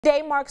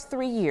Today marks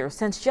 3 years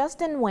since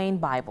Justin Wayne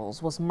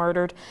Bibles was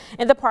murdered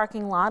in the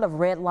parking lot of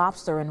Red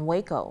Lobster in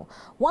Waco.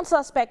 One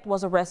suspect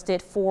was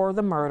arrested for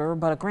the murder,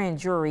 but a grand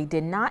jury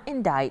did not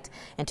indict,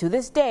 and to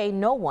this day,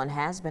 no one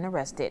has been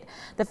arrested.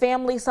 The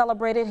family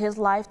celebrated his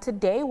life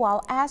today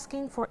while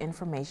asking for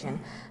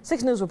information.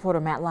 6 News reporter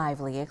Matt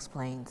Lively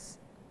explains.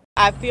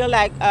 I feel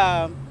like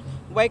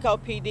Waco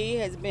PD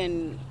has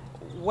been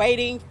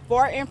waiting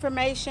for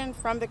information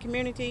from the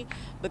community,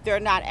 but they're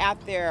not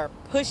out there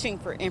pushing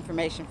for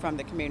information from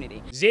the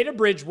community. Zeta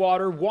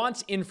Bridgewater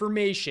wants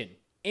information,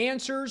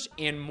 answers,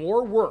 and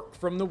more work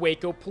from the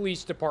Waco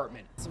Police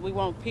Department. So we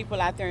want people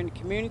out there in the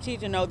community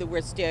to know that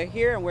we're still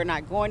here and we're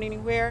not going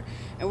anywhere,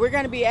 and we're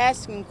going to be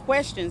asking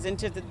questions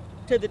until the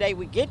day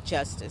we get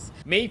justice.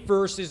 May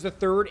 1st is the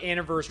 3rd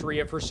anniversary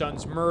of her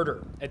son's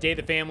murder, a day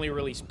the family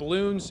released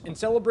balloons and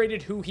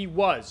celebrated who he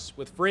was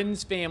with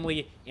friends,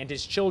 family, and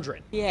his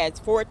children. He has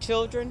 4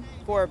 children,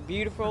 4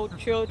 beautiful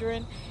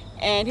children,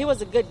 and he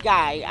was a good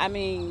guy. I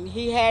mean,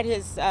 he had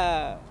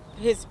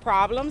his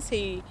problems.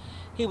 He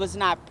was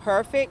not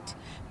perfect,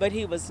 but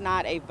he was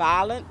not a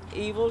violent,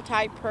 evil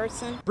type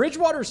person.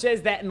 Bridgewater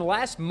says that in the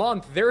last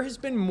month, there has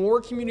been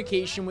more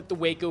communication with the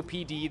Waco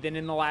PD than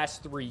in the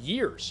last 3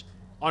 years.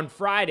 On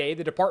Friday,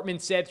 the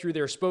department said through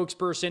their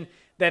spokesperson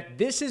that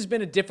this has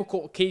been a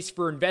difficult case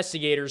for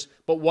investigators,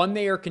 but one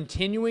they are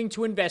continuing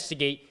to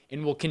investigate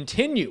and will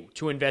continue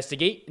to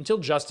investigate until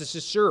justice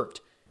is served.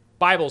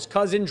 Bible's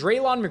cousin,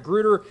 Draylon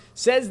Magruder,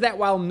 says that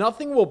while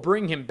nothing will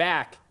bring him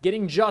back,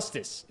 getting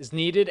justice is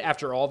needed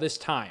after all this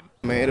time.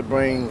 Man, it'll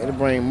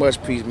bring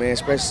much peace, man,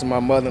 especially to my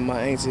mother, my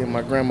auntie, and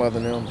my grandmother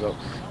and them. So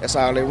that's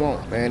all they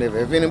want, man.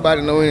 If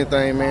anybody know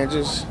anything, man,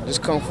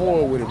 just come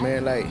forward with it,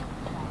 man. Like,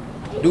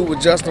 do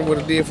what Justin would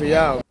have did for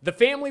y'all. The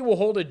family will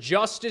hold a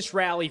justice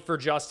rally for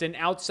Justin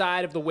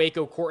outside of the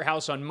Waco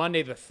courthouse on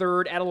Monday the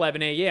 3rd at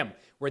 11 a.m.,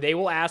 where they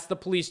will ask the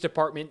police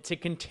department to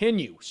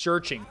continue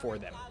searching for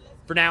them.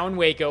 For now in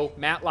Waco,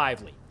 Matt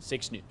Lively,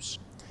 6 News.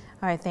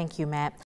 All right, thank you, Matt.